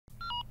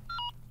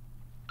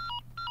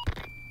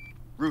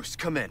Roost,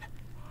 come in.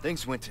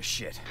 Things went to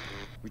shit.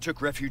 We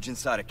took refuge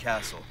inside a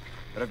castle,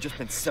 but I've just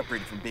been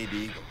separated from Baby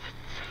Eagle.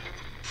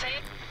 Say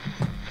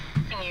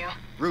you.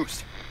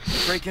 Roost,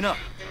 you're breaking up.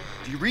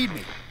 Do you read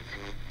me?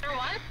 Through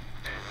what?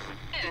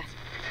 In.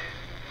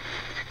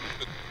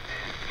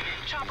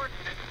 Chopper.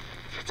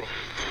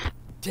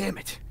 Damn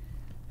it.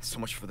 So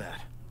much for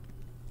that.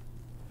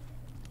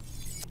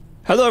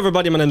 Hello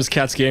everybody, my name is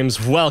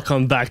KacActuallyGames.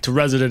 Welcome back to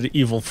Resident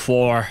Evil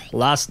 4.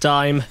 Last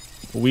time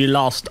we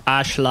lost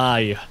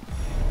Ashley.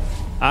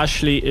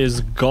 Ashley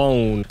is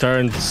gone.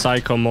 Turned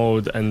psycho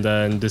mode and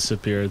then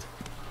disappeared.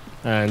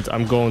 And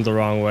I'm going the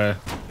wrong way.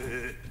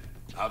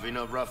 Having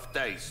a rough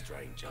day,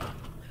 stranger.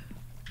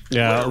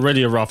 Yeah,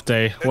 really a rough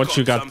day. What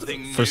you got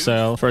for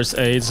sale? First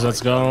aids, let's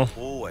go.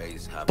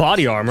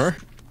 Body armor.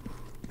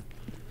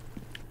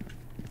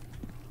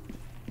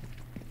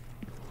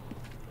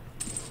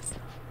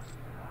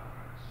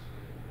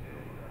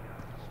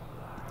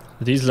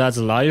 Are these lads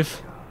alive?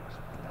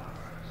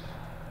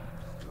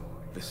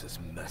 This is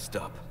messed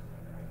up.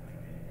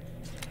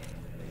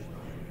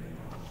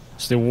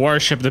 So they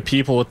worship the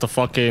people with the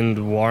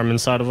fucking worm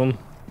inside of them.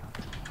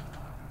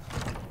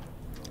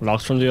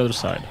 Locked from the other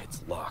side.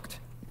 It's locked.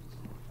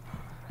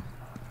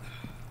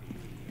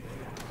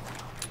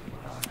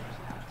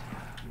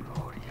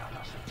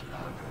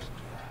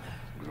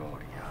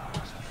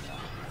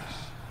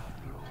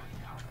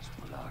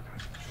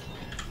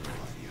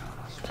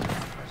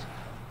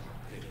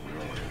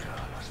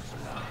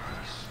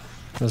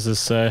 What does this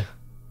say?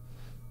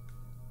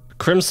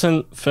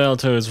 Crimson fell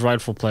to its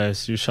rightful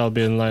place. You shall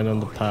be in line on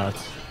the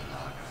path.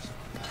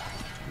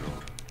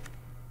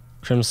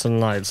 Crimson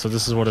light. So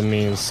this is what it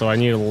means. So I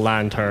need a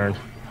lantern.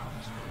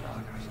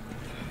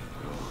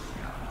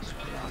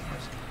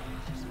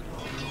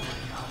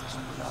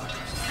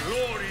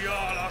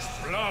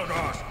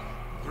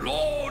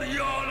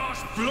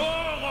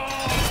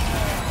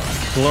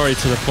 Glory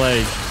to the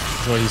plague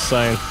is what he's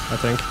saying, I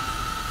think.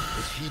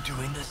 Is he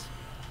doing this?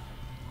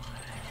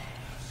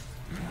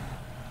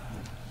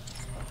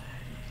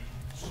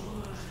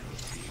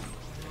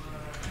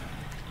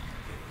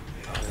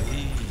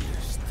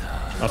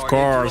 Of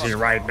course, he's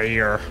right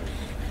there.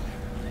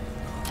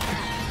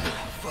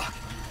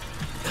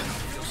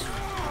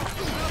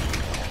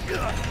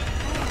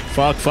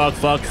 Fuck, fuck,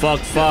 fuck, fuck,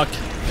 fuck.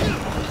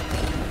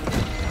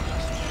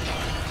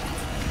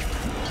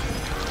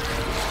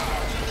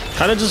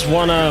 Kinda just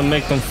wanna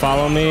make them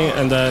follow me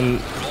and then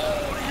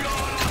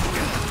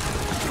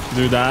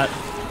do that.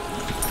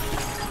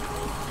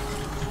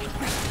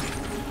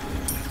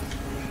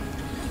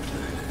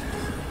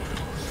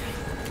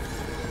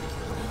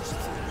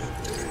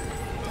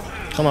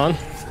 Come on.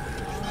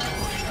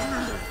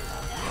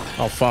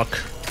 Oh, fuck.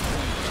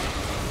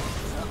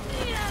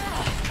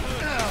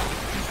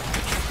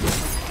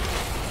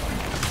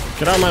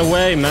 Get out of my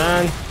way,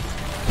 man.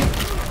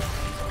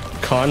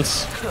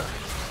 Cunts.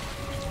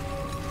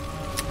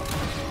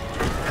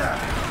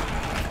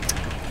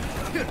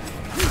 What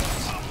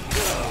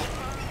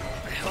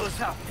the hell is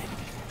happening?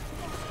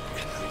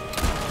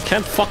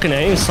 Can't fucking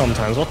aim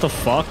sometimes. What the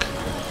fuck?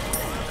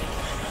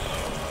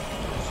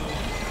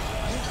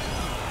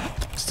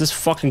 It's this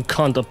fucking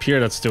cunt up here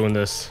that's doing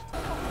this.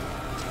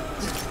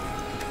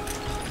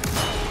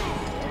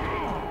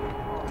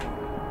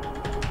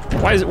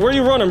 Why is it? Where are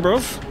you running, bro?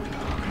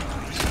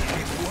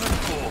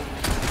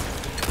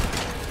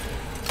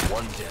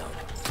 One down.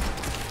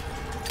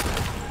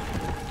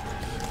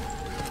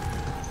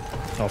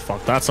 Oh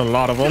fuck, that's a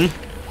lot of them.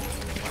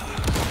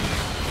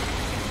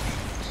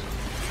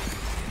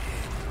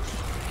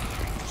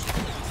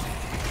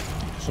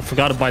 I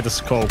forgot to buy the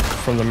scope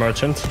from the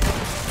merchant.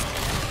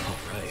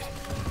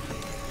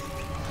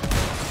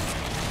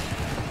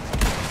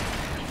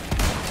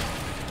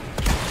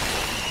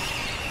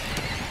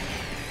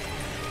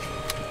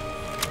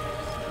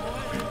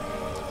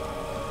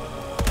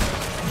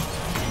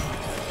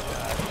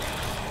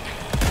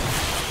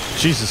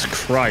 Jesus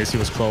Christ, he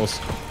was close.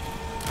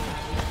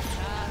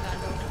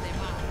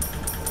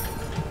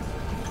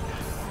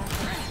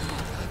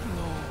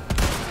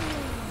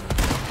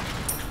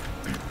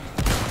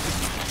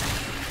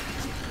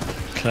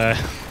 Okay.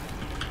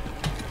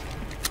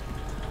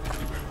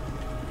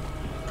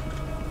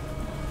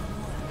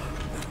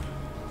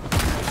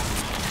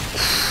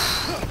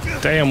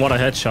 Damn, what a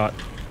headshot.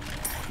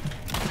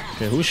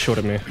 Okay, who shot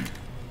at me?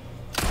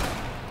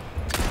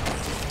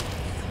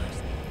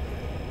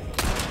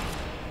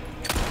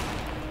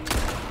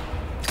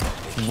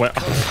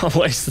 I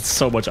wasted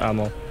so much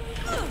ammo.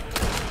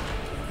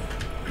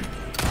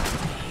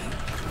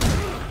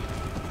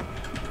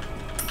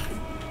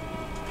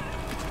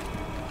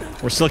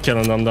 We're still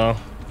killing them though.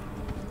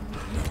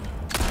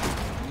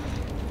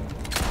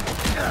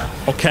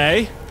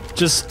 Okay,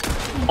 just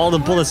all the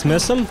bullets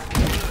miss him.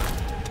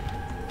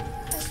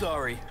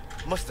 Sorry,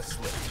 must have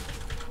slipped.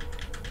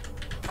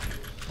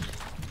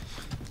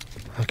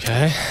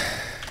 Okay.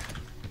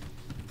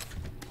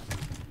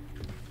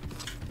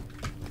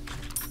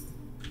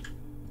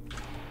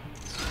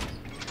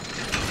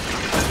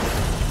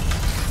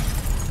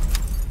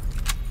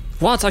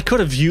 What? I could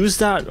have used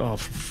that? Oh,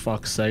 for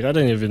fuck's sake. I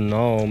didn't even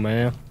know,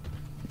 man.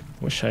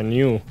 Wish I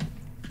knew.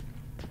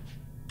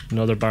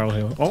 Another barrel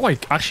heal. Oh, I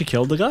actually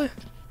killed the guy?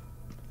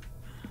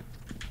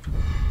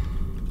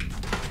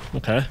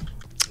 Okay.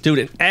 Dude,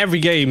 in every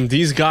game,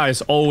 these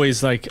guys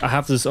always, like, I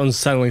have this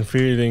unsettling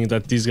feeling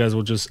that these guys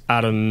will just,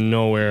 out of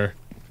nowhere,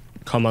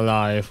 come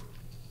alive.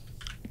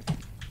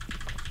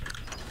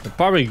 They're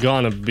probably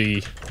gonna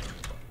be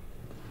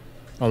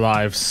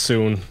alive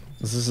soon.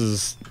 This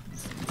is...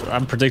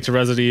 I'm predicting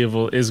Resident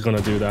Evil is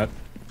gonna do that.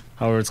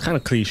 However, it's kind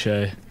of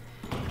cliche.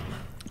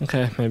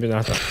 Okay, maybe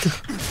not.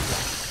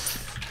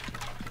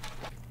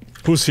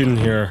 Who's in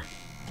here?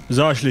 Is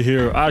Ashley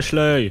here?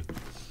 Ashley!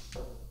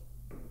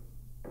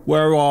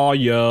 Where are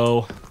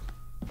you?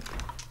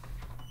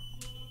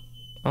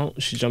 Oh,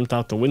 she jumped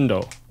out the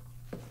window.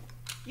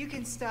 You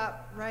can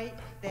stop right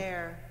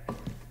there,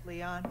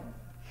 Leon.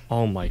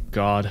 Oh my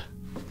god.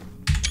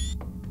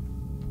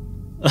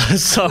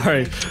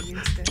 Sorry.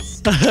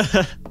 Use this.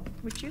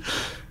 Would you?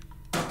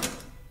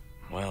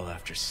 Well,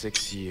 after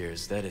 6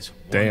 years, that is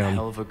one Damn.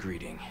 hell of a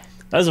greeting.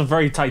 That is a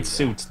very tight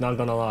suit, not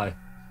gonna lie.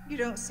 You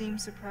don't seem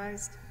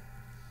surprised.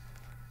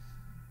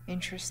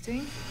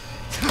 Interesting.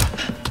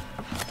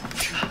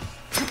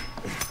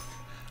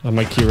 I have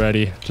my key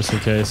ready, just in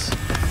case.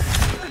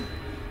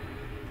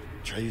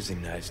 Try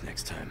using knives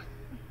next time.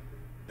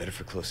 Better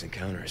for close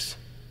encounters.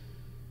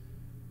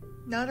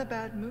 Not a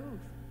bad move.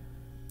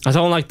 I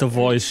don't like the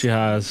voice she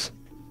has.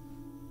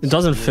 It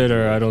doesn't fit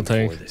her, I don't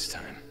think. This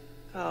time.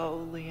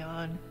 Oh,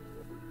 Leon.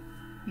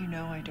 You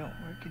know I don't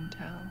work in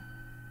town.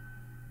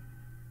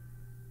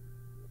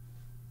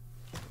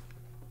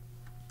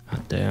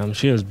 God damn,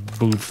 she has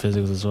boob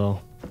physics as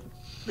well.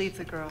 Leave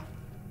the girl.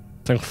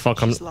 Thank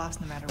fuck I'm. She's lost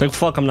no matter Thank what.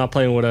 fuck I'm not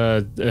playing with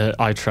a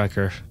eye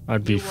tracker.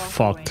 I'd be You walk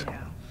fucked. away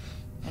now,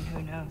 and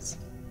who knows?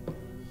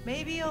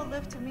 Maybe you'll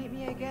live to meet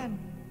me again.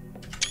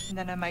 And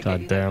then I might God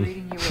get you damn. the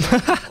reading you were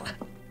looking for.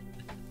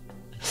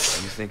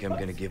 You think I'm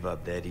gonna give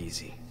up that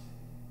easy?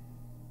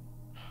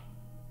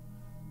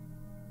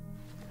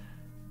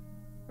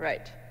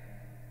 Right.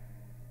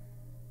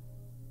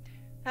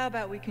 How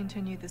about we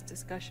continue this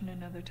discussion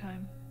another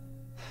time?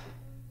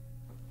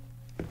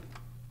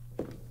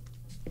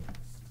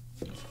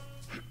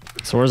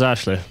 So where's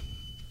Ashley?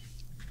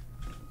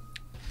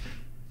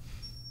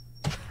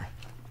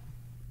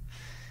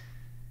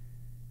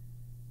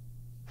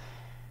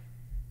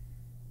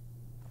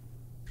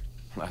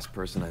 Last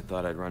person I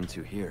thought I'd run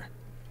to here.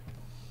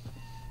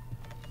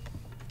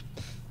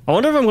 I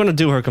wonder if I'm gonna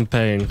do her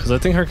campaign, because I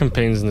think her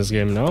campaign's in this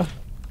game now.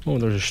 Oh,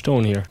 there's a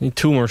stone here. Need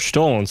 2 more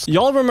stones.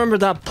 Y'all remember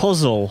that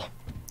puzzle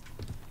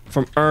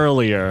from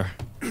earlier?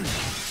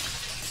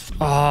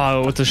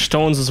 Ah, with the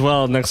stones as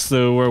well, next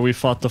to where we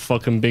fought the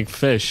fucking big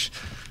fish.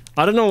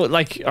 I don't know,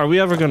 like, are we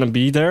ever gonna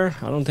be there?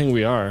 I don't think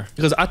we are.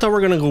 Because I thought we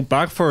were gonna go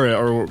back for it,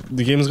 or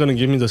the game's gonna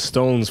give me the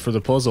stones for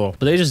the puzzle.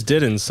 But they just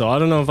didn't, so I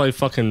don't know if I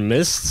fucking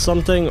missed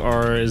something,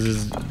 or is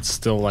it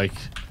still, like,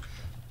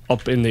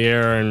 up in the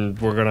air and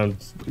we're gonna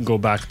go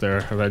back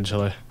there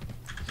eventually.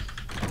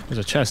 There's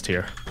a chest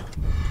here.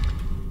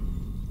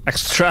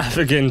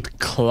 Extravagant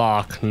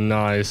clock,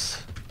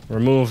 nice.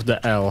 Remove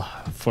the L,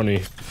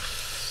 funny.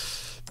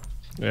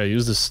 Yeah,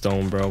 use the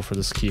stone, bro, for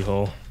this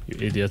keyhole, you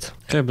idiot.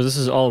 Okay, but this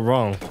is all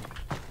wrong.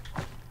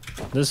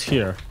 This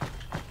here.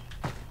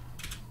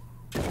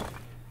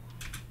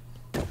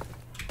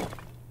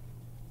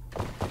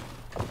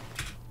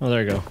 Oh,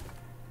 there you go.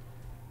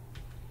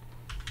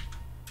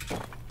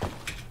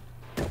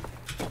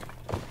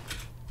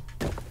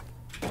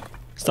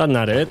 Is that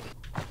not it?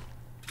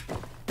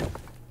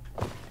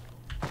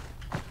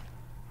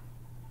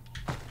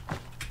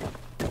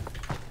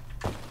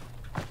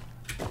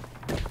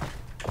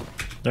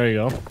 There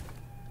you go.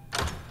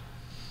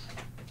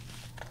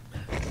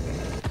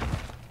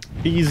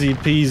 Easy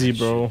peasy,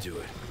 bro. Should do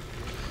it.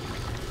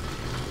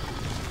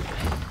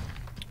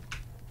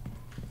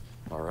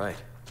 All right.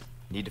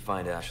 Need to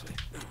find Ashley.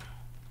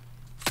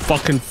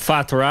 Fucking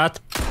fat rat.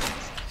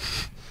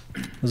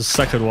 There's a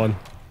second one.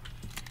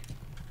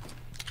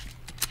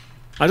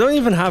 I don't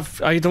even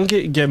have... I don't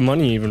get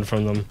money even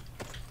from them.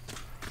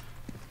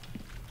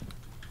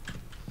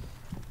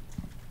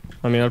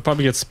 I mean, I'd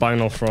probably get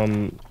spinal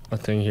from a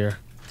thing here.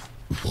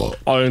 Well,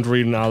 I ain't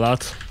reading all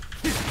that.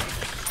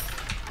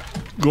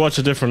 Go watch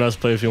a different Let's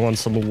Play if you want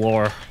some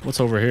lore.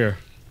 What's over here?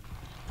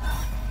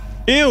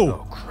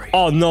 Ew!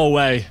 Oh, no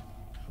way.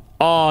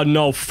 Oh,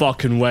 no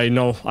fucking way.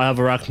 No, I have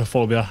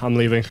arachnophobia. I'm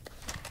leaving.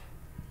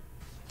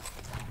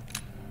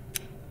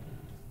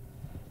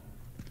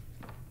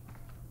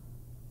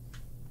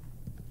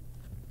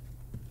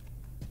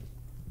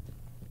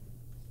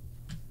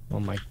 Oh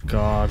my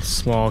god,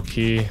 small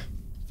key.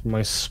 For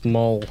my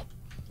small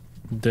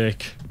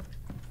dick.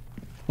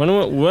 When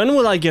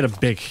will I get a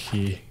big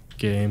key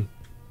game?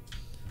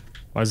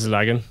 Why is it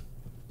lagging?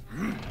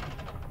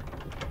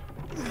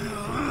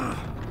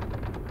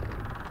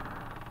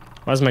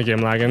 Why is my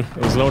game lagging? It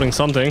was loading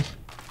something.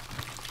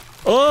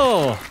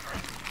 Oh!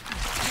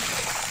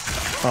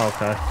 Oh,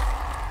 okay.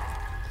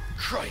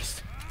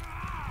 Christ.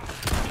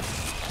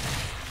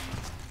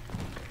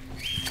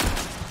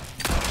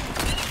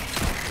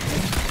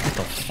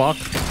 fuck?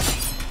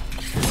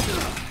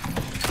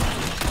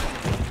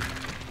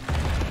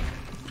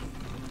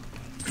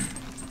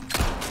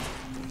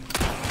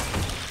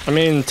 I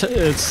mean,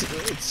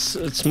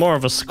 it's more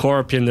of a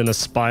scorpion than a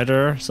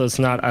spider, so it's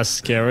not as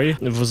scary.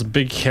 If it was a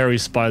big hairy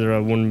spider, I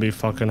wouldn't be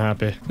fucking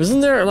happy.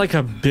 Isn't there like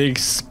a big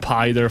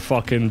spider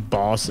fucking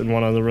boss in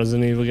one of the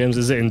Resident Evil games?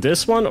 Is it in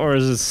this one or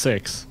is it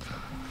 6?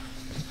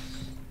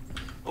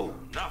 Oh,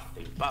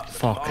 nothing but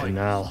Fucking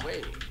hell.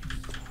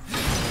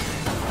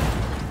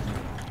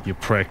 You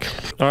prick.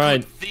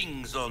 Alright,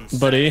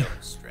 buddy.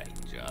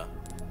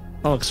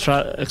 Oh,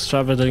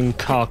 extravagant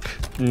cock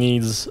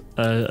needs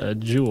a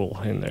jewel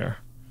in there.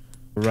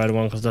 Red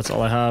one, because that's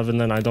all I have, and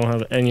then I don't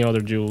have any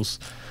other jewels.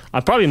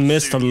 I probably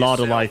missed a lot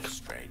of like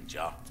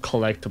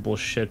collectible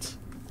shit.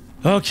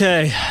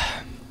 Okay.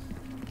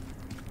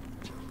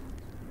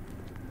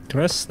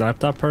 Can I snipe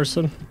that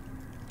person?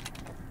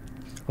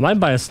 I might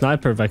buy a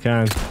sniper if I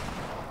can.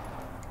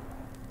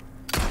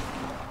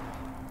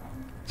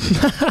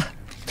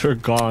 They're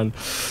gone.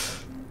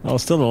 Oh,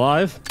 still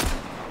alive?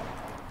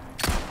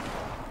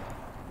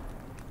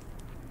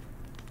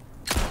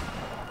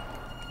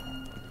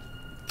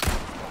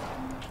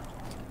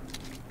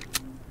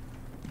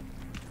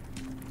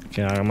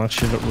 Okay, I'm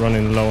actually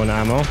running low on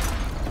ammo.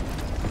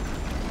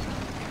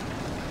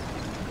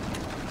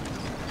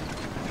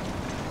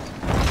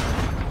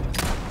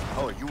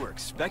 Oh, you were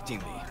expecting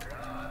me.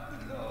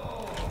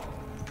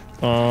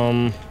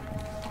 How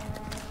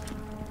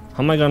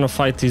am I gonna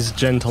fight these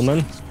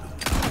gentlemen?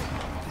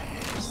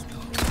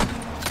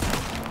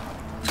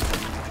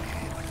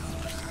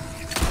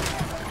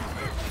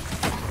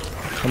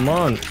 Come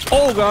on.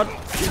 Oh god!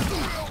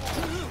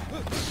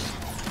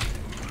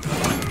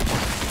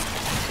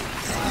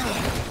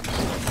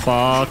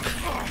 Fuck.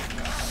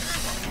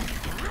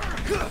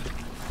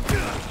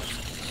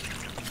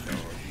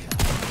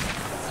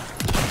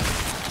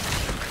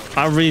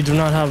 I really do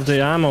not have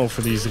the ammo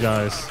for these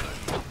guys.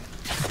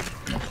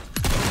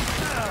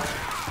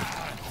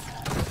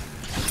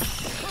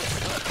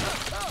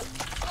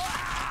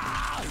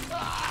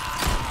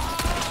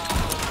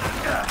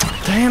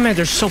 Damn it,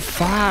 they're so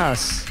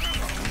fast.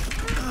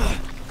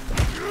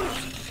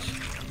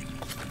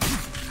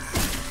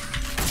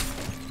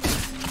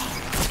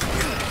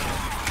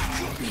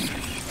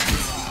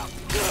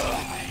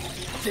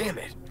 Damn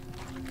it.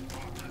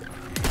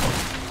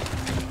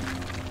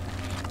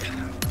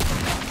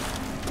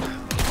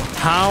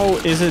 How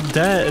is it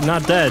dead?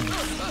 Not dead.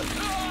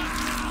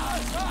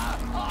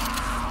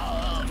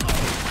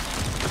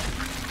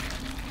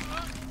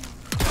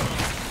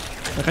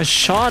 Like I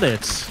shot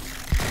it.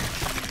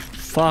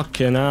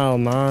 Fucking hell,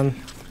 man.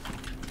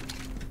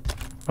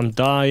 I'm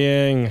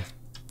dying.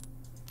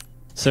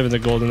 Saving the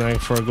golden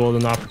egg for a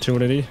golden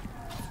opportunity.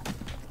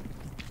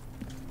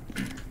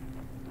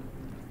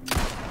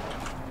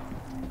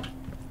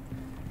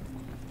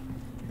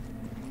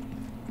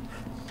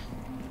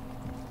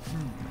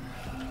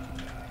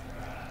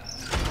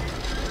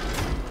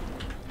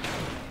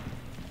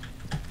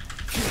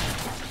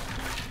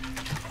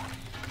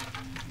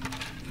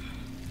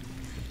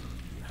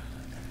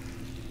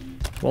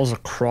 Walls are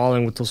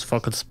crawling with those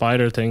fucking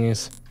spider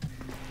thingies.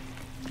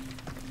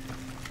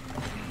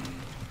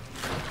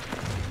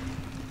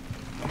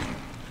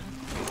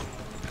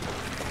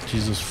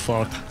 Jesus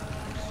fuck.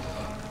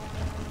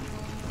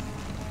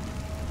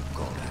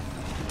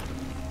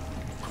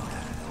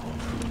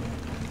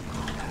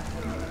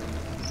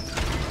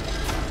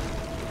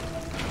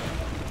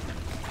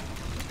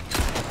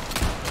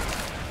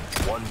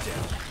 One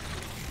down.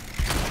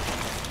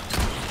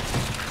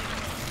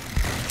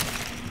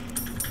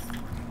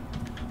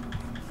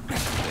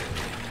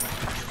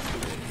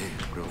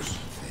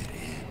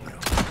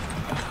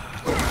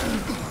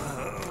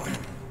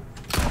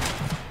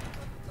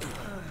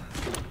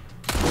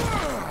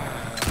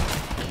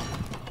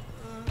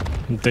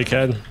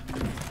 Dickhead.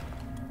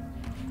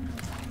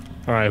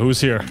 Alright, who's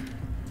here?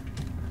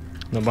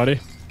 Nobody?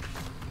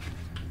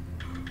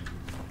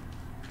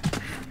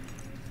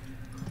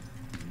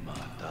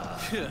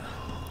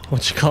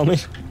 What'd you call me?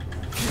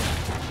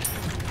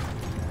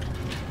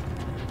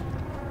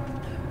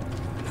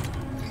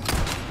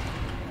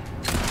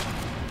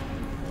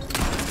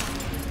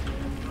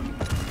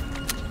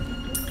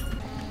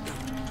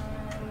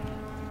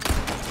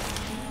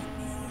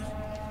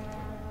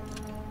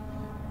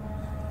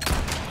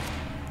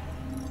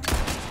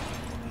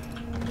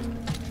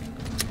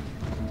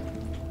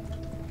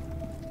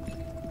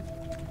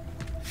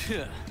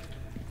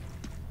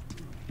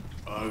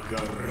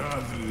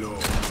 Agarradlo.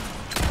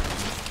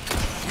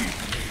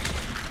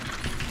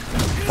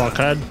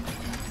 Fuckhead.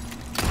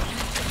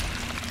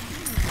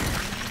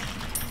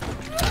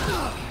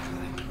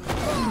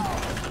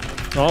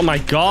 Oh my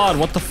god,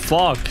 what the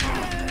fuck?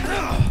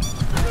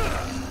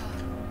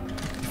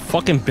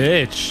 Fucking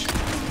bitch.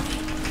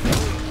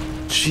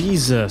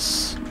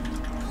 Jesus.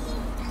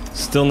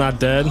 Still not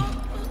dead?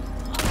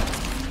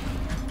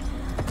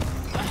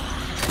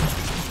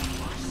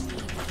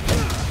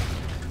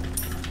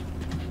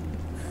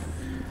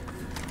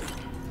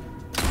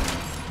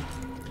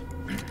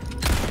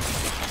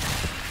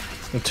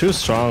 You're too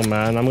strong,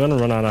 man. I'm gonna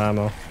run out of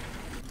ammo.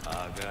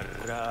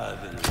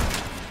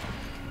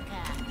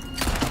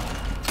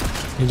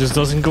 He just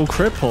doesn't go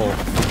cripple.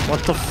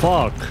 What the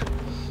fuck?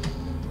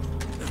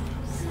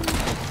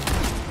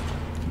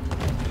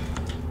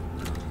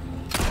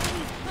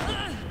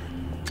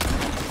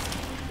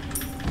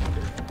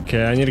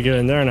 Okay, I need to get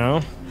in there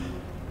now.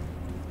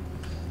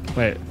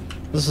 Wait,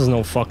 this is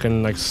no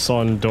fucking like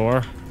sun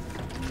door.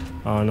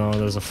 Oh no,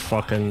 there's a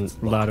fucking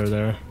ladder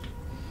there.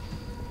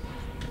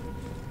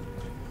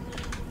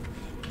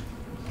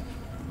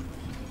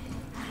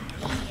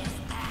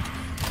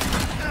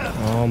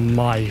 Oh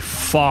my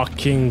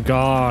fucking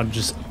god,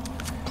 just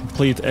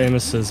complete aim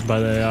assist by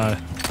the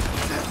AI.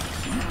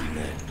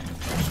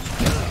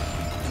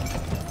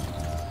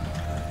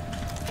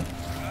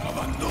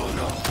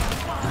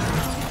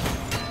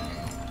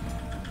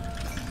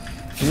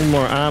 Need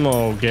more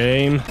ammo,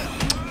 game.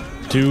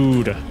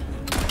 Dude.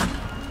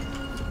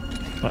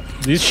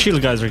 These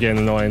shield guys are getting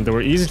annoying. They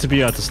were easy to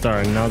beat at the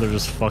start, and now they're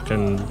just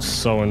fucking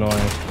so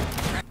annoying.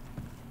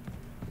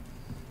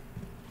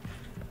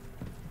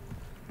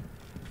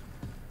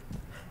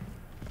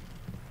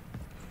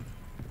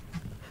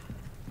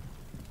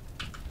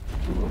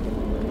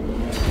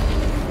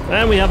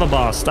 And we have a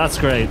boss. That's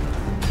great.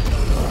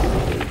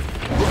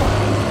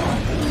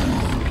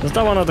 Is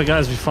that one of the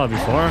guys we fought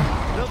before?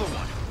 Another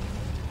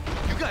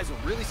one. You guys are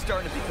really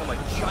starting to become a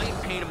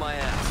giant pain in my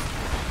ass.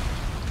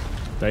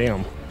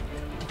 Damn.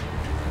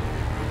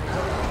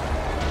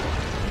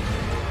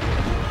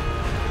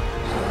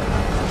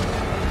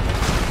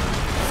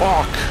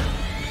 Fuck.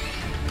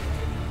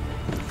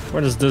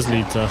 Where does this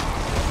lead to?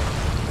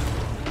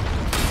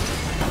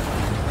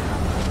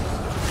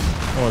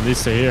 Oh, at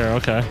least to here.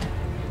 Okay.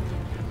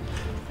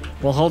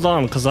 Well, hold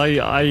on, because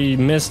I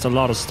missed a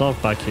lot of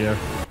stuff back here.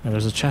 And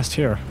there's a chest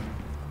here.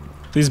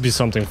 Please be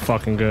something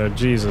fucking good.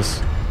 Jesus.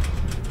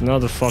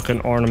 Another fucking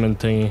ornament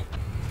thingy.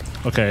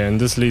 Okay, and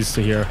this leads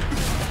to here.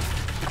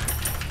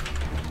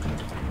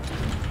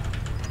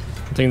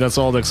 I think that's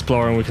all the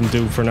exploring we can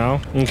do for now.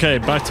 Okay,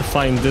 back to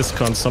find this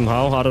cunt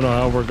somehow. I don't know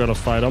how we're gonna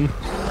fight him.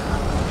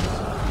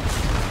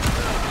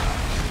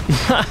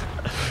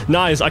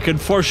 Nice, I could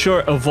for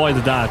sure avoid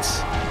that.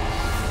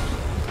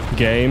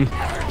 Game.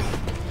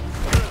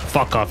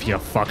 Fuck off, you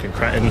fucking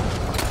cretin.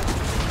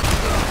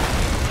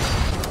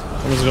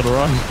 I'm just gonna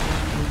run.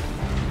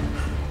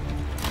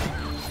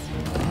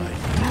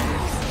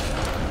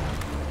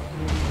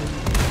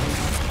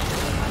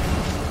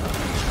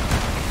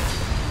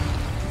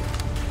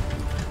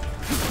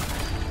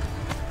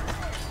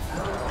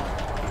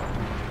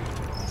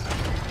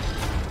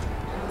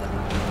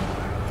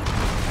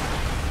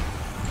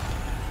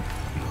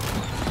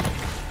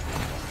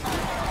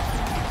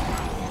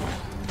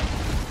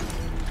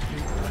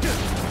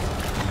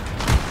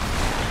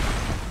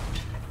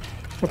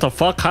 What the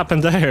fuck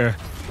happened there?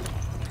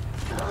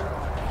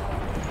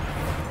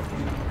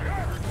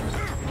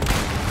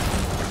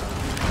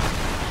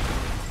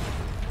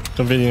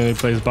 Conveniently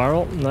placed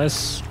barrel.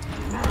 Nice.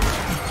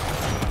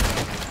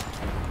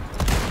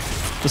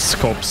 The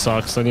scope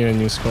sucks. I need a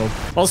new scope.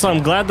 Also,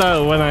 I'm glad that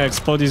when I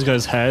explode these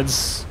guys'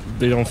 heads,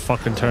 they don't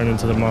fucking turn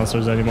into the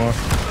monsters anymore.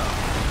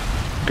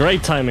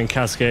 Great time in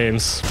KacActuallyGames.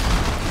 Games.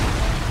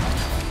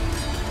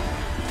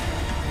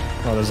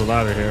 Oh, there's a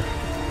ladder here.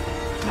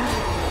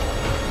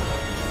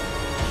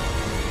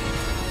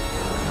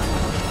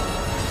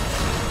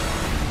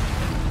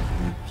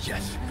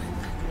 Yes.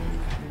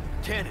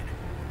 Cannon.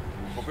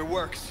 Hope it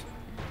works.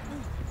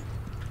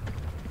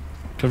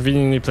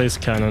 Conveniently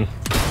placed cannon.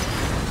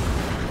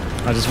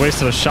 I just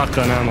wasted a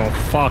shotgun ammo.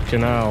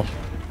 Fucking hell.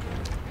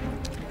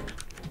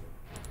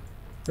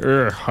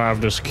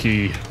 Have this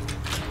key.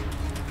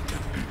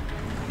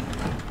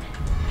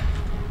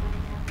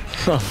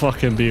 A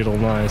fucking beetle,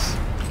 nice.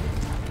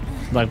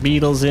 Like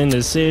beetles in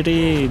the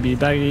city, be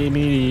back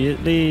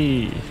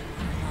immediately.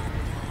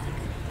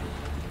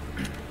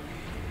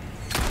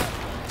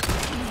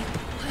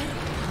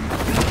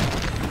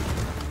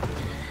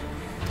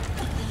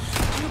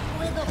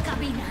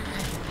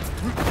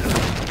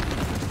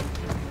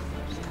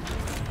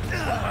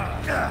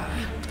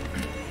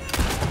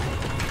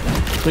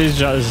 Please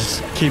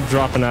just keep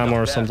dropping ammo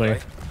or something.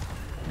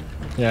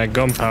 Yeah,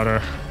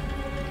 gunpowder.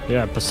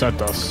 Yeah,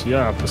 pesetas.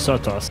 Yeah,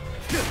 pesetas.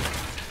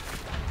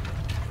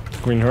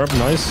 Green herb,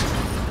 nice.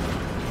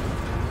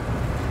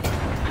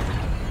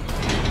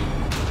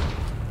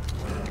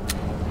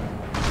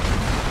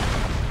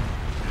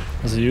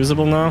 Is it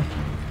usable now?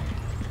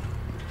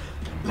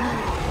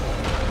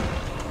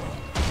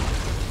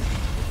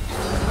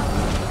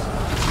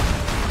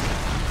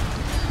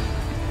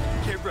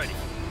 Get ready.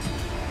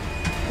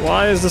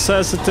 Why is the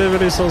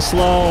sensitivity so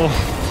slow?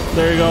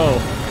 There you go.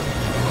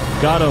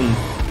 Got him.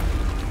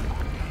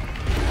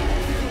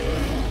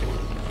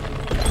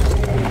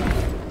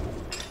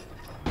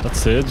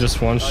 That's it,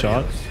 just one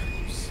shot.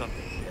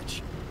 Something,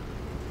 bitch.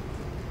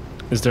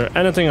 Is there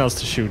anything else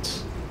to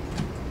shoot?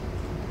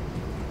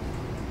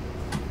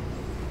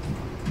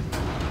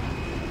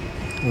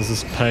 This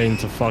is pain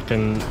to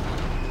fucking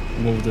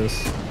move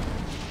this.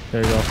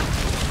 There you go.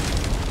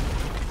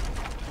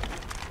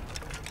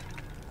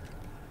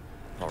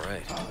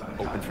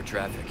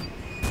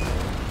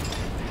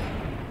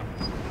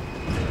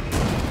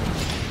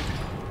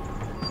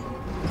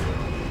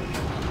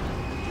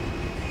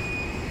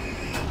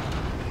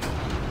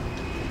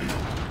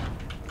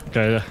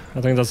 Okay,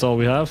 I think that's all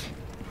we have.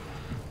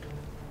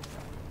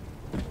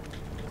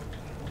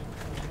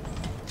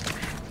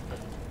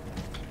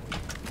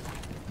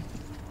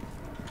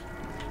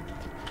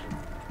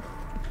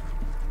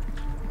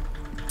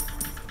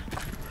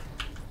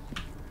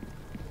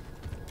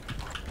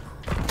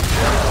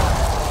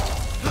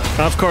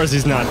 Of course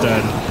he's not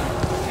dead.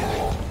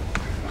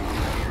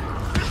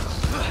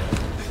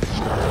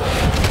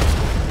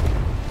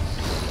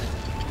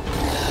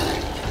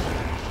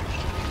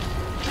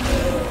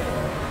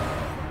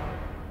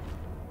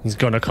 He's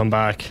gonna come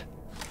back.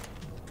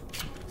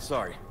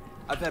 Sorry,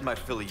 I've had my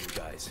fill of you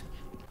guys.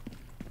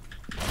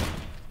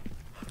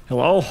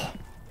 Hello?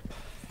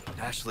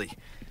 Ashley,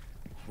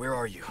 where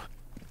are you?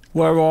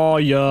 Where are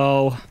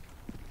you?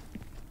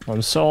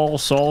 I'm so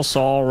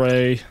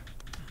sorry.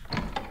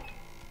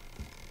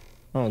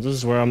 Oh, this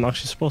is where I'm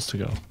actually supposed to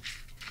go.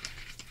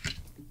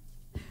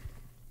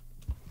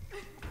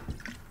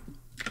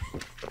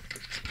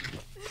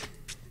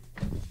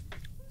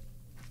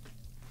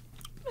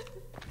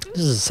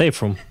 This is a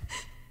safe room.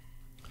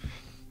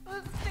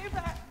 Let's stay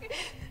back.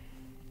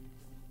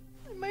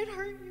 I might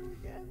hurt you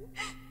again.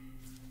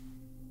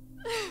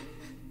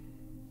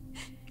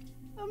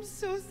 I'm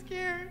so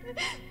scared.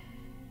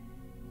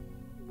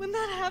 When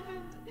that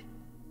happened,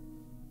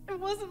 I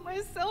wasn't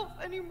myself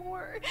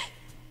anymore.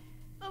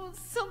 I was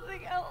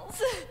something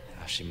else.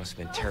 Oh, she must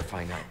have been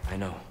terrifying. I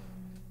know.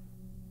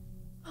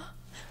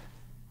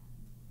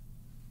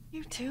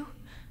 You too?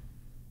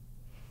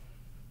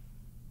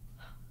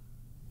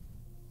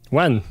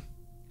 When?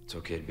 It's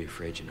okay to be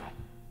afraid, you know.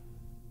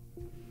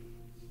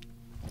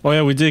 Oh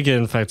yeah, we did get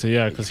infected.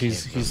 Yeah, because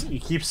he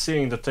keeps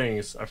seeing the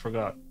things. I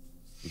forgot.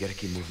 You gotta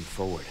keep moving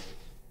forward.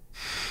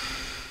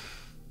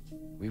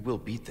 We will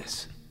beat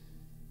this.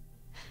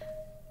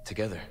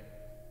 Together.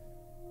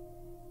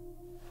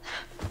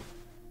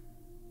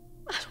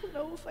 I don't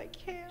know if I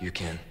can. You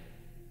can.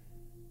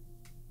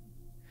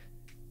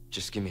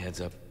 Just give me a heads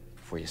up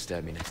before you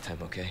stab me next time,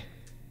 okay?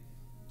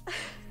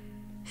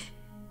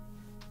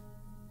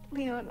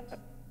 Leon,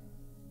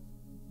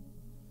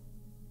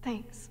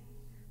 thanks.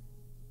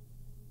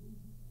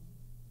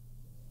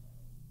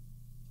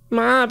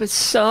 Mom, it's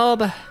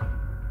sober.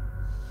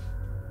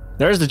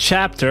 There's the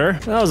chapter.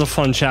 That was a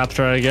fun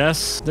chapter, I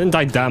guess. Didn't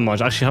die that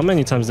much. Actually, how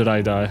many times did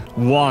I die?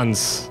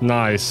 Once.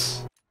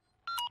 Nice.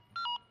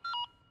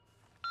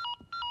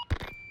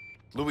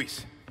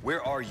 Luis,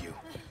 where are you?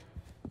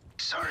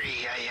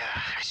 Sorry,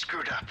 I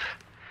screwed up.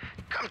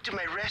 Come to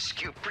my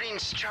rescue,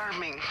 Prince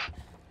Charming.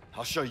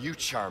 I'll show you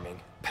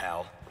charming,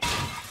 pal.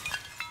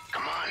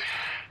 Come on.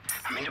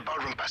 I'm in the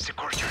ballroom past the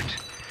courtyard.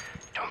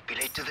 Don't be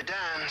late to the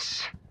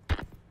dance.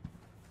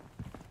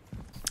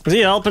 Is he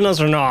helping us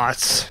or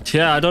not?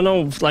 Yeah, I don't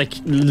know. Like,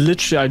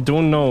 literally, I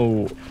don't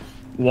know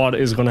what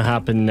is gonna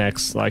happen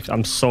next. Like,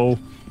 I'm so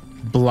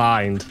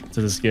blind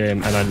to this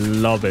game, and I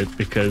love it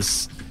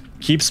because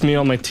it keeps me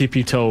on my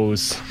tippy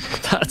toes.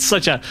 That's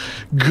such a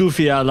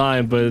goofy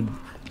line, but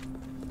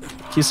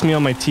keeps me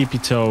on my tippy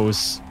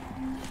toes.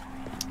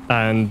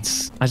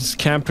 And I just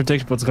can't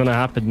predict what's gonna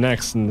happen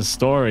next in the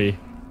story.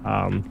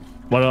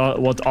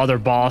 What other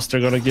boss they're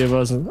gonna give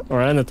us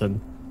or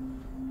anything.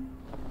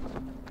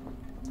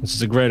 It's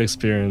just a great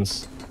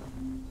experience.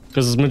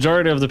 Because the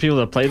majority of the people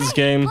that play this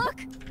game...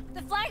 Look!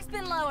 The flag's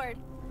been lowered!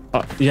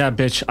 Yeah,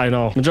 bitch, I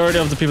know. Majority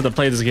of the people that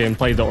play this game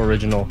play the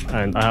original.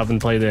 And I haven't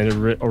played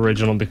the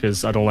original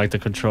because I don't like the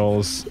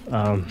controls.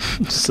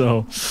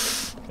 So,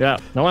 yeah.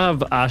 Now I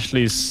have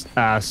Ashley's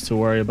ass to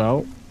worry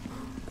about.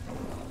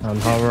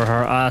 However,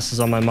 her ass is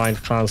on my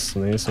mind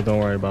constantly, so don't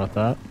worry about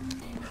that.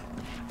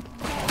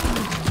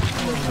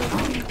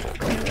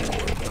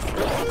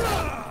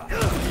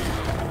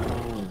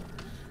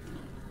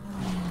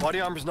 Body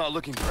armor's not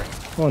looking great.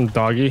 Come on,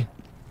 doggy.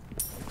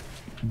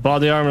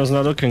 Body armor's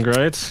not looking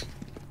great.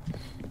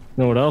 You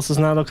know what else is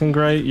not looking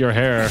great? Your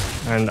hair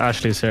and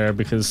Ashley's hair,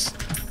 because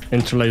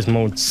interlace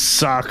mode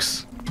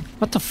sucks.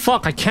 What the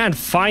fuck? I can't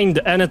find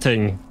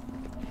anything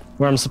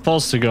where I'm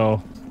supposed to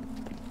go.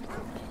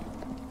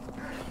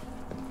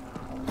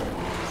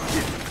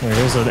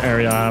 Here's an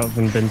area I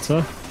haven't been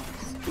to.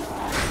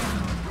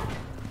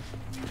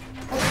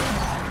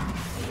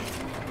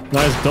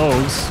 Nice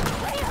dogs.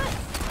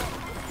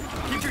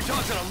 Keep your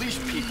dogs on a leash,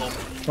 people.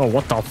 Oh,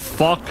 what the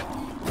fuck?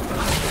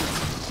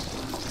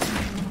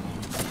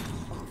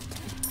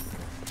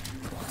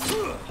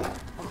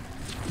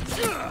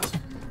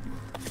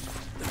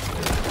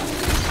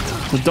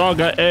 The dog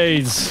got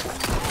AIDS.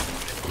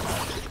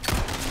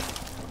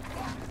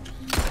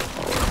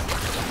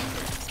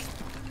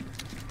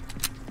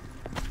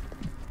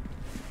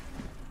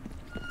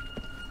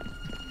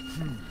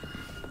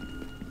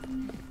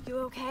 You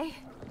okay?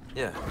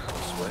 Yeah,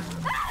 sweat.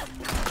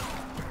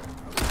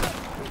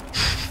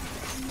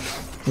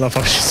 Love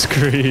how she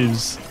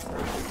screams.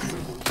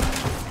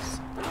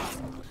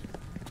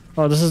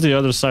 Oh, this is the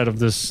other side of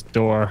this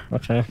door.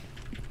 Okay.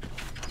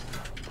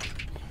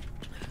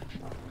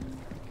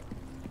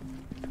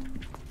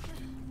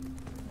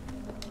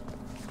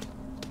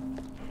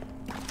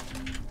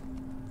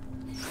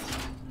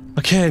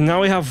 Okay,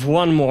 now we have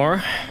one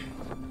more.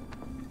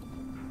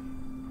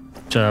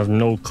 which I have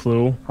no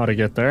clue how to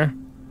get there.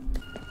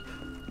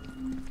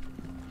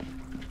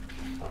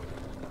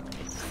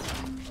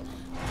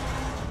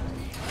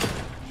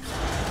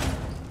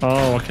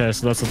 Oh, okay,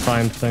 so that's a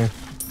time thing.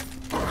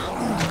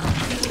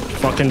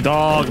 Fucking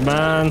dog,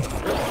 man.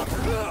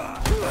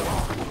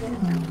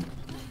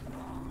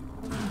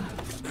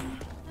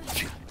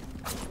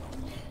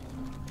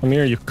 Come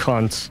here, you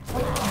cunt.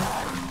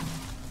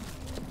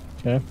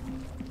 Okay.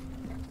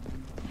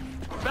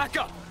 Back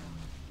up.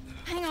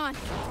 Hang on.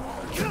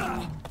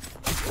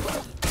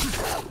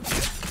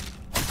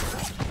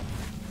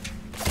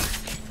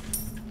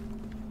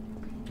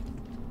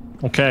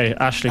 Okay,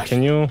 Ashley,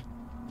 can you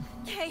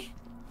Okay.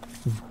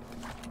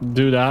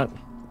 do that?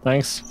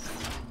 Thanks.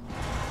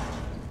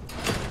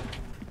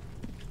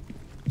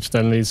 Which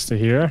then leads to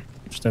here.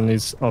 Which then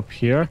leads up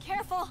here.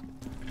 Careful.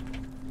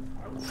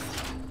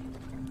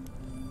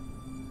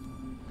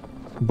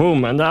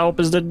 Boom, and that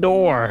opens the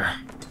door.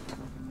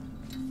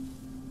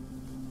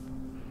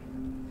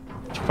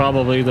 It's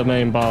probably the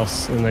main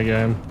boss in the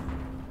game.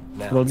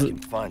 Now Well, we can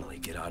finally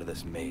get out of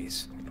this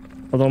maze.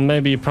 Although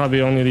maybe probably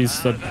only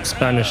these the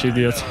Spanish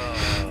idiot.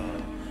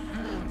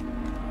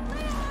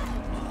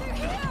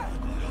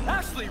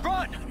 Ashley,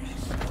 run!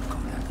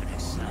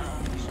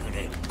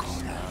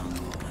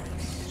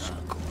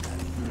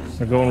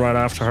 They're going right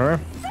after her.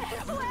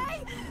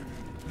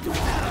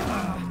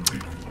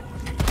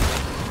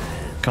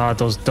 God,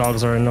 those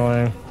dogs are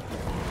annoying.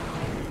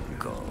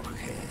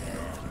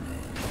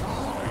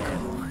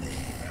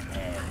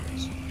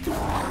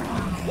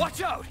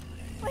 Watch out!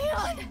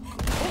 Leon!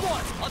 Hold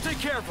on, I'll take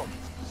care of him.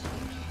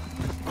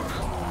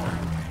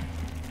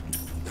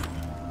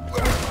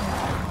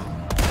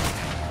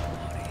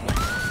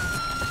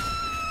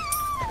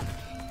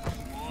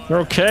 You're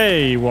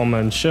okay,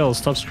 woman. Chill,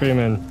 stop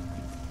screaming.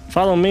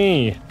 Follow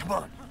me. Come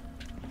on.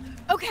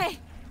 Okay.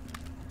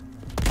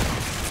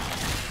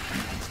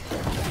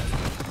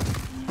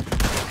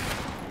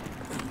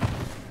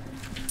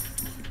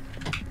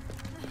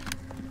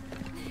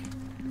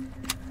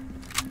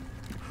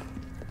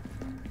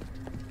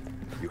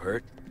 You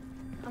hurt?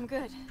 I'm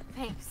good.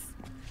 Thanks.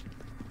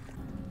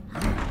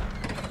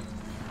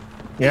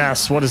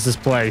 Yes, what is this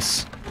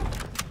place?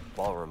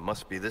 Ballroom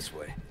must be this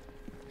way.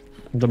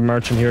 The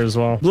merchant here as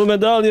well. Blue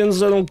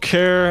medallions, I don't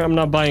care. I'm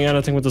not buying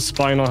anything with the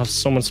spinal. I have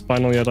so much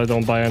spinal yet I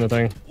don't buy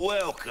anything.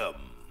 Welcome.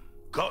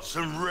 Got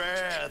some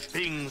rare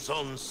things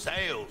on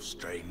sale,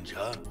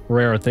 stranger.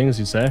 Rare things,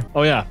 you say?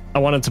 Oh yeah, I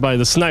wanted to buy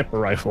the sniper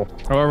rifle.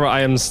 However,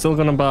 I am still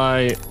gonna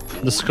buy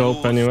the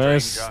scope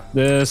anyways. Stranger.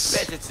 This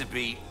Better to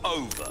be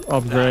over.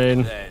 upgrade.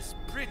 than there's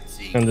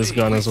pretty And this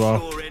gun as well.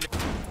 big store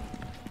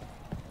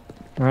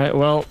in- Alright,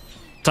 well,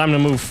 time to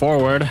move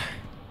forward.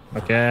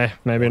 Okay,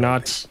 maybe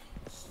not.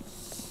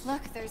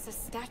 Look, there's a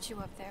statue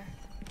up there.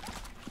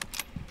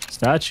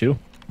 Statue?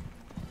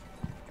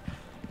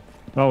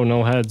 Oh,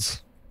 no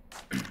heads.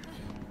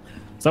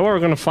 Is that what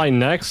we're gonna fight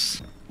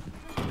next?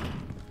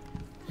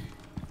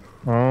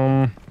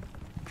 Well,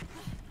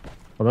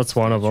 that's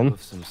one of them.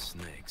 Some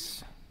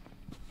snakes.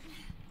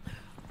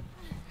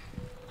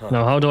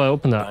 Now, how do I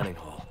open that? Dining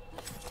hall.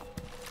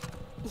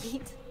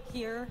 Eat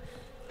here?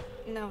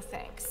 No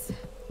thanks.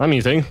 I'm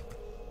eating.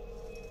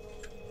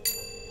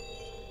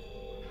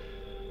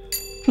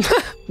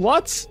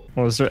 What?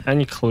 Was there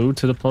any clue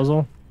to the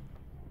puzzle?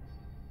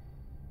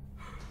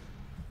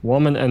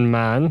 Woman and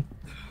man.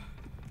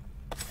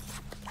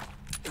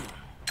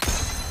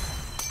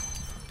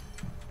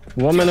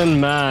 Woman and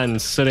man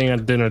sitting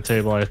at dinner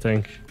table, I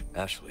think.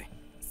 Ashley.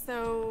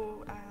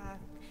 So,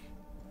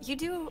 you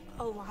do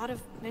a lot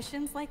of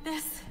missions like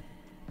this?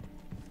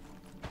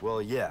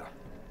 Well, yeah.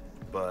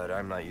 But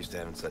I'm not used to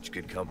having such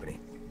good company.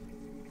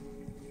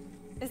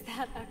 Is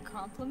that a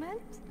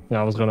compliment?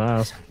 Yeah, I was gonna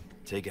ask.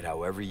 Take it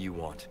however you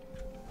want.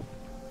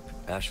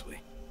 Ashley.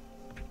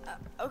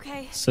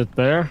 Okay. Sit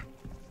there.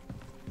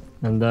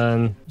 And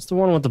then, it's the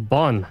one with the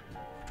bun.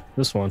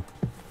 This one.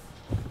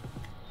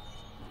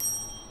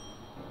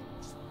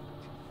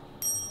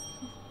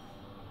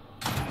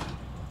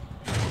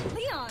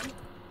 Leon!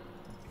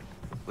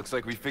 Looks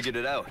like we figured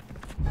it out.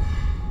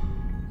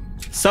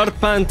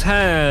 Serpent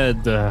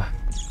head.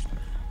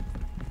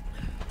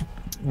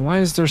 Why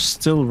is there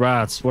still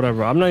rats?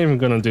 Whatever. I'm not even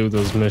gonna do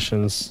those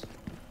missions.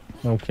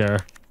 Don't care.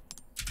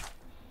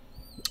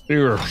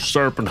 Here,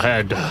 serpent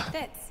head.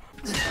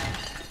 Fits.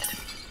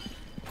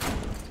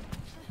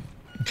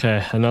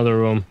 Okay, another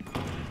room.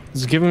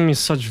 It's giving me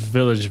such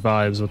village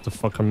vibes with the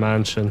fucking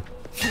mansion.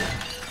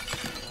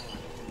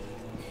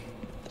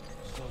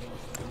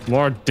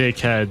 More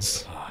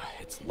dickheads.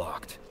 It's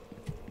locked.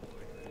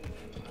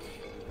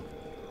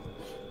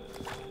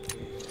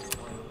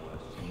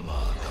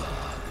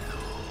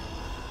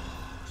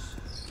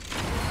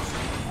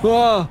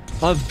 Ah,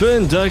 I've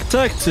been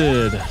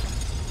detected.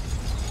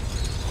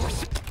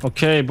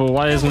 Okay, but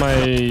why is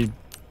my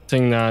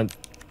thing not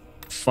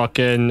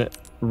fucking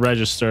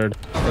registered?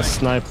 A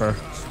sniper.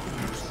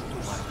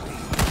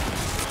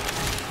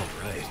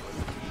 Right.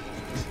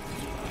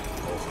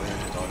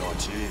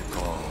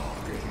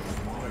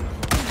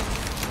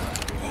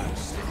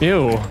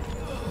 Ew.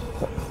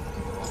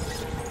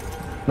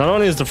 Not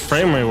only is the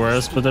frame rate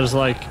worse, but there's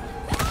like...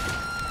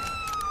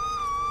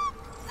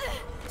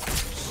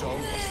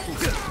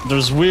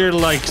 There's weird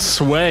like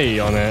sway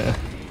on it.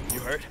 You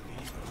hurt?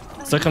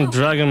 It's like I'm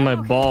dragging my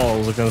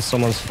balls against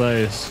someone's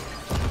face.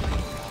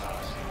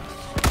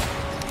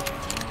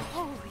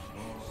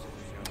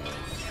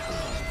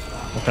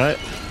 Okay,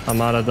 I'm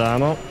out of the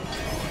ammo.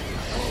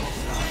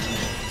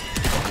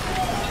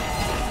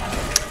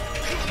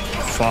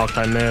 Fuck,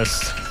 I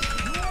missed.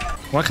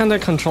 Why can't I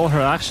control her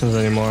actions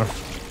anymore?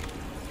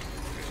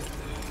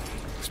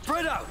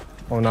 Spread out.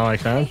 Oh, now I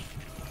can.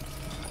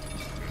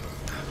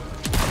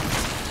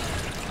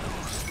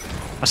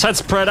 I said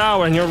spread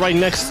out and you're right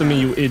next to me,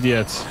 you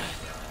idiot.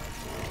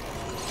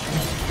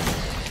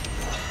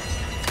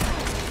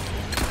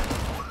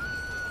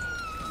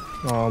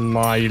 Oh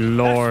my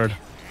lord.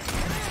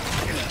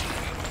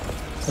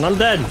 And I'm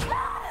dead.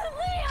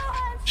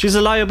 She's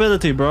a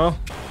liability, bro.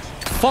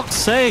 Fuck's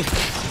sake.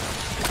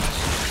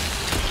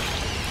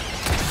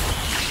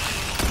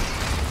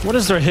 What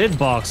is their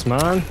hitbox,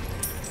 man?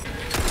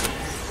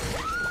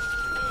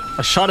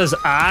 I shot his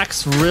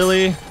axe?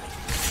 Really?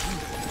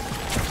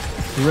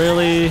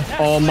 Really?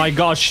 Oh my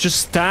god, she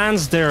just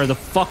stands there, the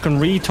fucking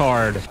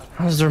retard.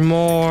 Is there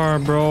more,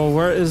 bro?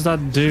 Where is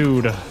that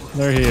dude?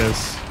 There he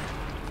is.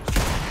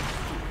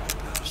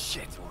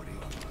 Shit.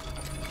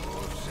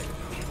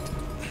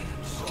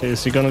 Okay,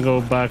 is he gonna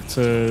go back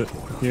to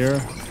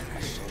here?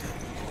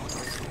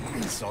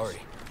 Sorry.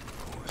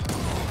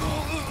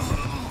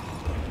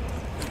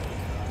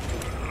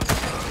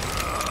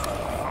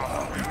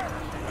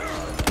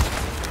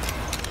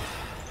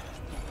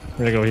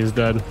 There you go, he's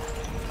dead.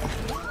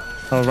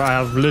 Oh, I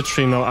have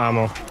literally no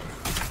ammo.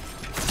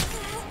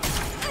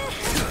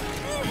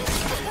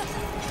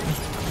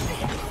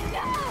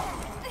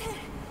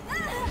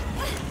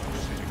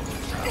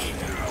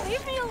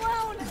 Leave me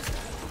alone.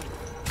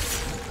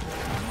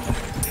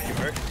 You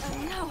hurt?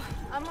 No,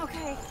 I'm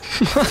okay.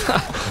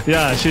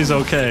 Yeah, she's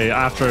okay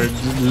after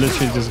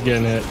literally just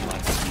getting hit.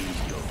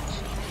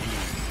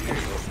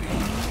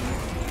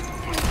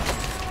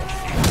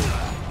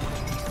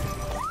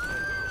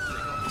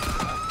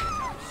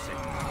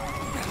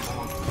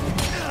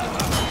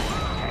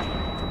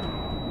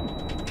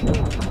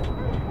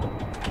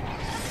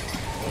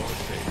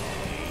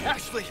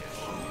 Ashley.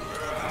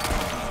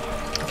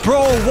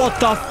 Bro, what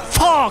the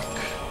fuck?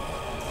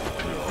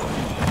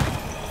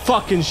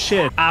 Fucking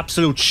shit.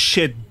 Absolute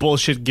shit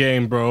bullshit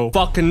game, bro.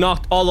 Fucking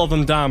knocked all of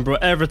them down, bro.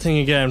 Everything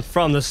again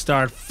from the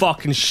start.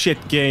 Fucking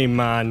shit game,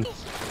 man.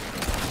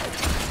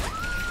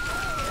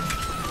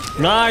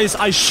 Nice.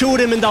 I shoot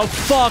him in the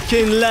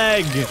fucking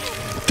leg.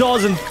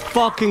 Doesn't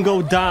fucking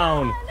go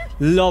down.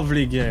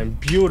 Lovely game.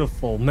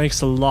 Beautiful.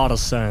 Makes a lot of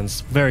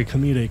sense. Very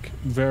comedic.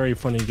 Very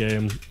funny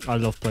game. I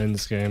love playing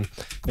this game.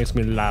 Makes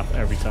me laugh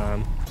every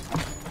time.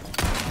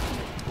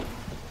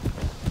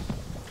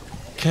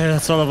 Okay,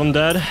 that's all of them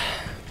dead.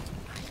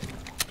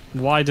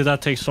 Why did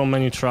that take so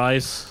many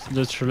tries?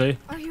 Literally.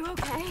 Are you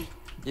okay?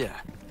 Yeah.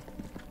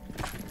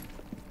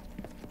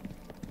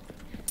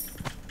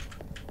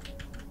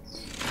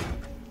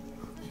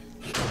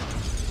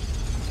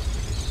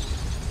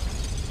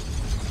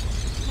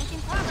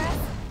 Making progress.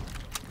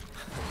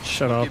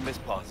 Shut up. You miss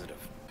positive.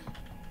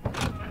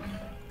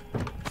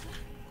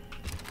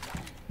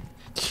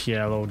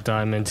 Yellow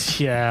diamond.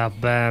 Yeah,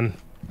 bam.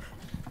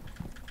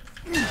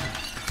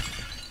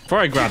 Before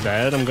I grab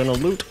that, I'm gonna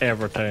loot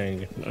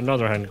everything.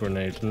 Another hand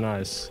grenade.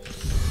 Nice.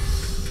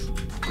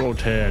 Go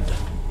ahead.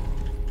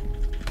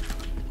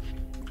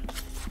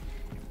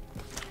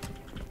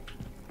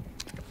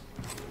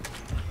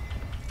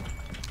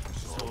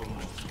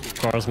 Of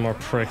course, more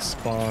pricks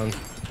spawn.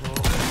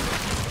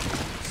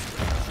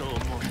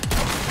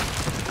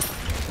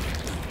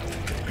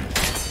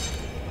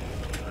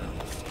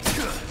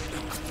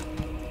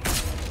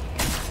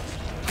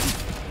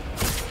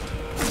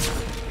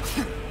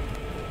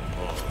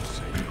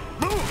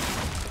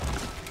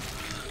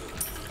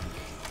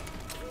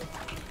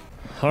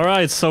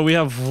 Alright, so we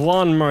have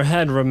one more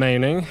head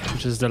remaining,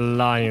 which is the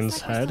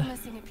lion's head.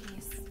 Missing a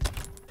piece.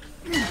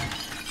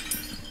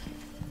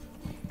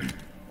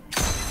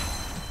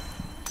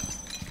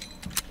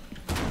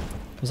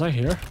 Was I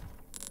here?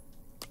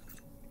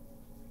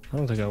 I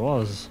don't think I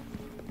was.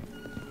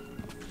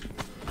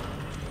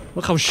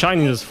 Look how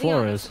shiny this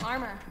floor Leon, is.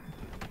 Armor.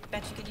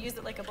 Bet you could use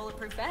it like a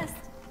bulletproof vest.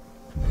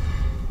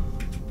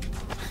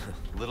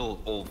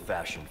 Little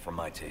old-fashioned for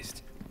my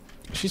taste.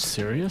 She's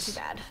serious? Too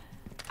bad.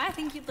 I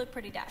think you'd look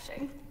pretty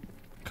dashing.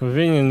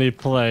 Conveniently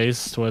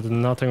placed with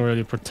nothing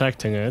really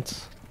protecting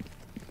it.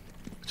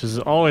 Which is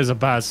always a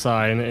bad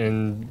sign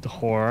in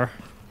horror.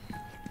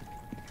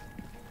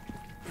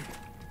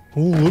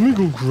 Oh, let me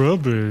go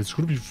grab it. It's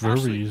gonna be very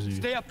Ashley, easy.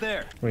 Stay up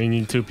there. We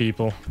need two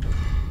people.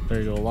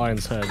 There you go,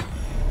 lion's head.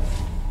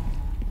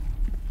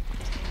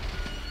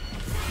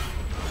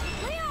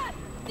 Leon,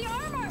 the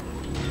armor.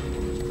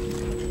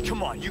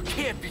 Come on, you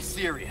can't be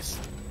serious.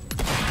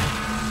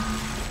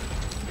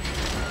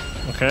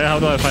 Okay, how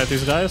do I fight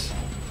these guys?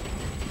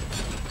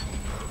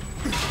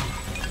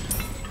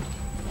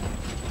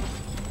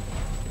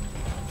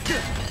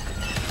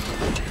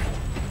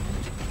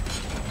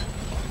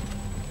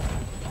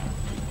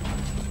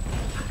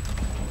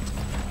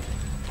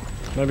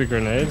 Maybe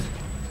grenade.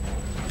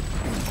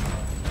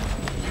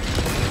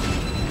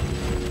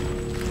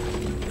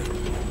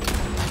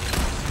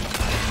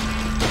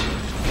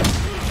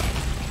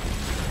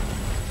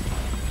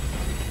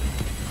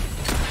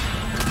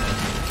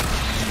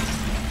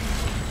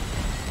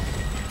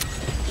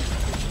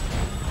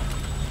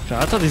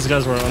 I thought these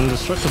guys were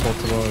indestructible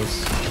to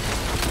those.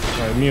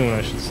 Or immune,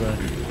 I should say.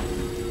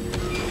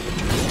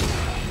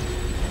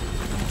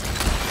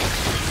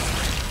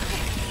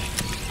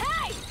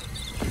 Hey!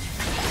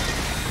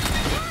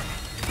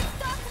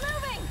 Stop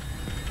moving!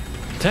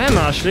 Damn,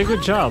 Ashley,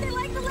 good job. They're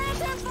like the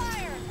lantern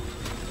fire!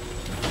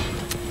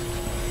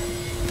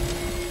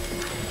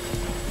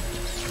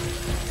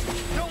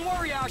 Don't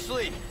worry,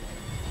 Ashley.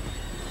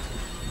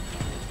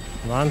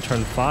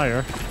 Lantern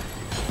fire.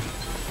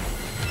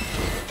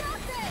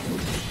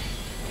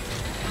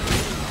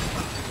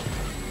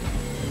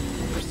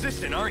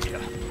 Persistent, aren't you?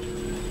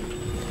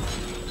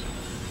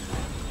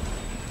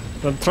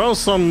 Then throw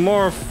some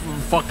more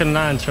fucking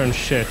lantern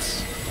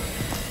shits.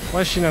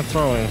 Why is she not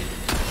throwing?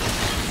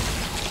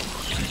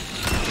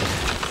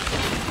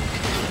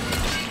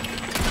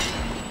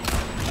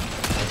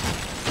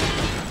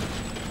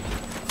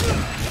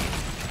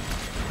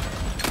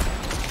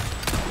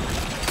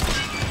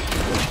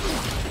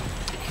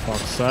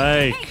 Fuck's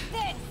sake.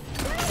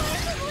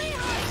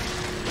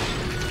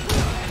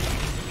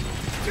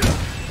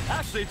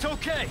 Ashley, it's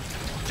okay.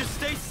 Just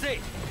stay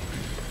safe.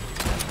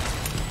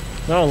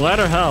 No, let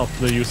her help,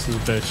 the useless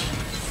bitch.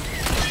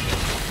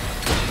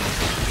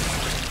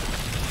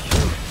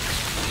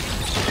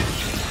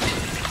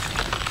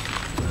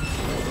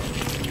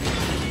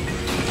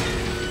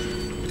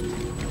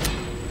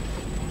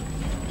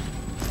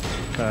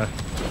 Okay.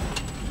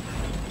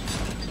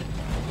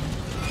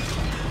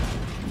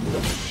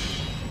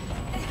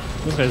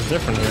 This guy's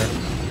different here.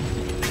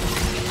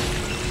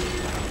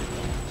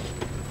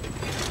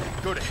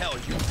 Go to hell,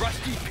 you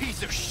rusty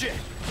piece of shit.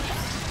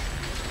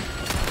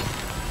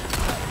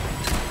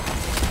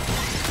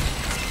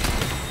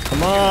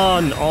 Come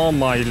on! Oh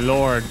my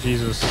lord,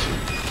 Jesus.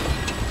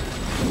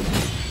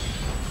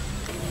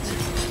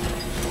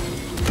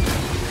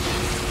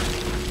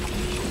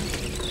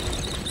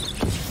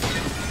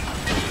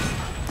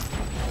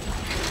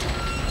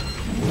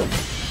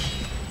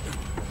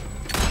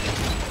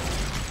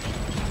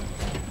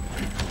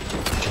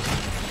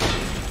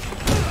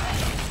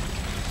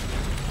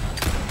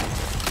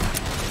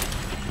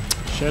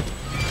 Shit.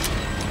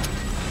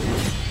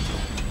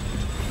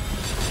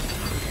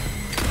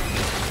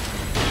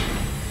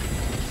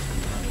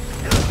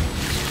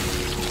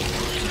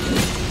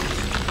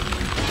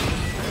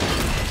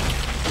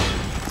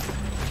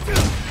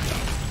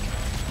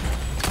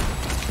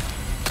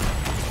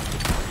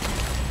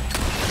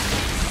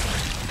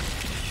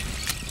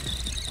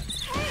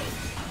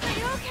 Are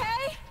you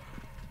okay?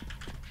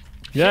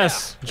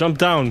 Yes, jump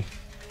down.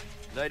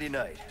 Nighty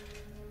night.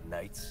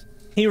 Nights.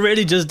 He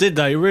really just did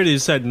that. He really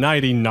said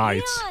nighty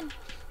nights. Leon!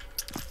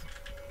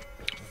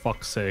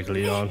 Fuck's sake,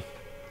 Leon.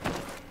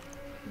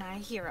 My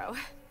hero.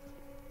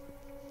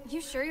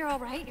 You sure you're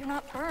alright? You're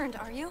not burned,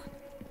 are you?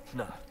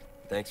 No,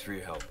 thanks for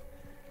your help.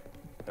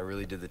 I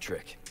really did the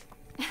trick.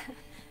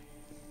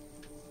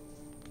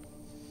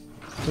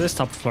 Please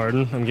stop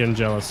flirting. I'm getting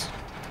jealous.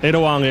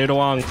 Adawang,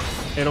 Adawang.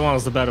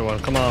 Adawang's the better one.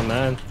 Come on,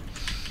 man.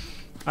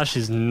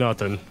 Ashley's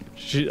nothing.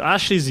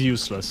 Ashley's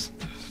useless.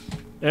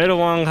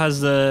 Adawang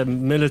has the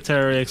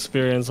military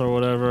experience or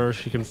whatever.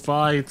 She can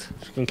fight.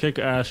 She can kick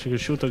ass. She can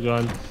shoot a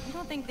gun. I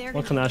don't think they're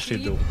What can gonna Ashley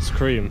you. do?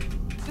 Scream.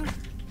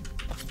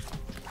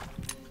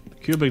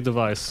 Cubic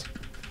device.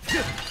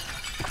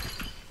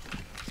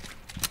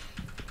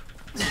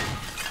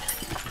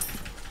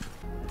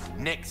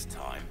 Next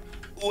time,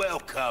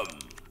 welcome.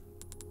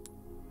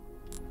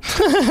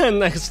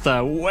 Next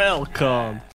time, welcome.